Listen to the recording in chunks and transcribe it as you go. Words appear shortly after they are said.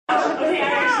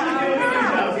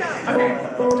Okay.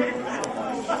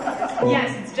 Yes,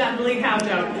 it's definitely a cow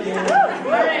joke.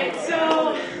 Alright,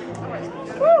 so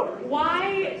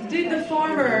why did the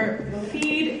farmer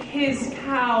feed his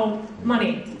cow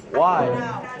money? Why?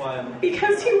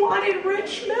 Because he wanted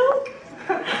rich milk.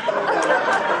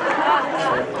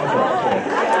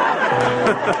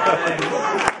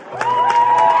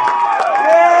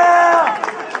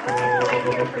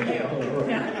 For you.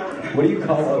 Yeah. What do you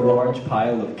call a large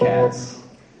pile of cats?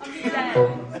 A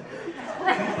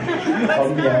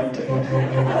meowth.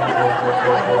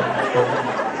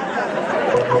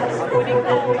 What do you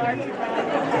call a large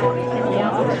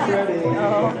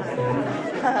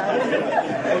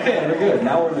Okay, we're good.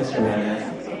 Now we're Mr. Mammoth.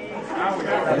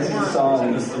 This is a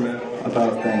song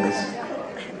about things.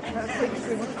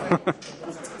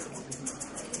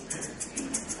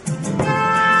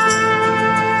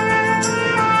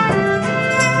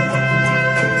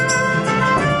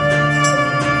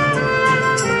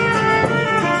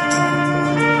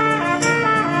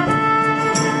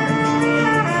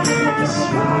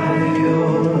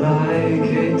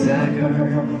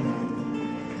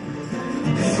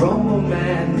 From a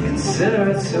man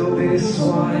considered to be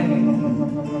swine,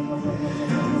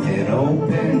 an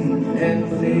open and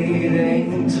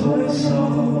bleeding torso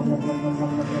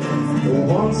who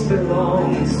once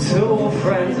belonged to a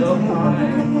friend of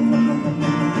mine.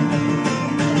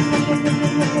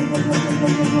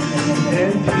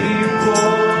 And people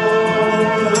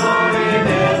only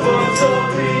never took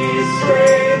me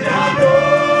straight. I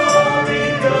know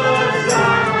because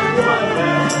I'm one of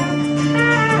them.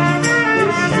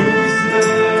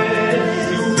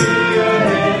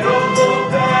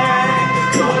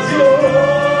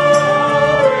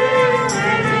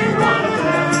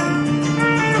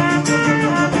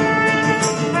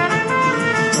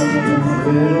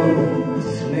 Riddles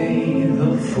me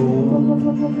the fool.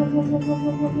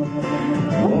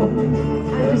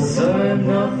 Deserve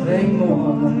nothing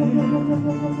more.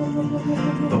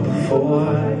 But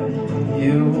before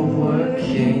you were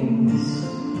kings,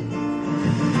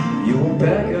 you were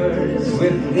beggars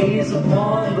with knees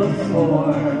upon the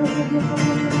floor.